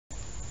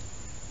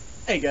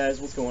Hey guys,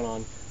 what's going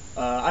on?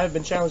 I have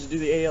been challenged to do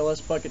the ALS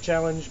Bucket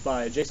Challenge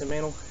by Jason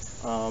Mantle,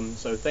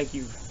 so thank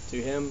you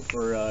to him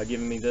for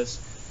giving me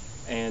this.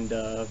 And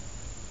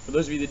for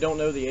those of you that don't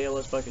know, the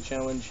ALS Bucket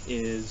Challenge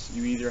is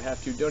you either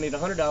have to donate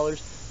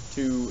 $100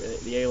 to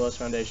the ALS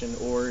Foundation,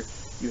 or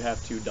you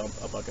have to dump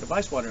a bucket of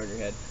ice water on your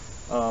head.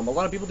 A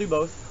lot of people do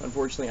both.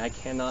 Unfortunately, I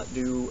cannot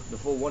do the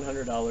full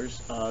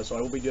 $100, so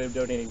I will be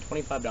donating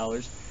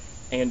 $25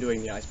 and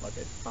doing the ice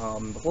bucket.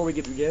 Before we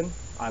begin,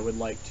 I would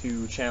like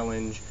to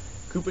challenge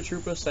Koopa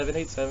Troopa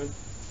 787,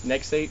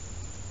 Nexate,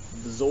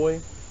 Zoe,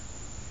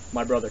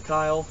 my brother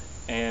Kyle,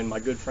 and my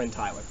good friend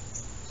Tyler.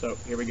 So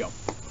here we go.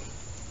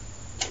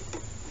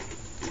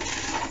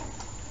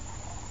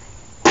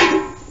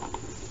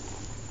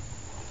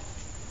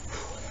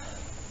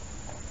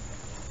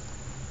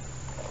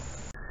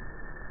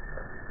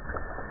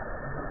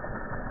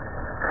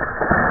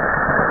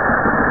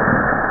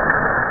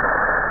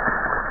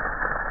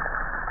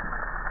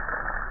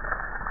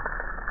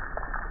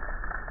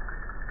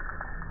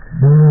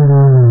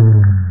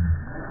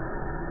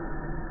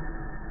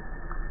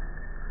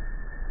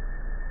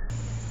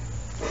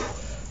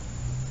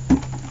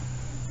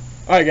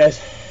 Alright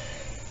guys,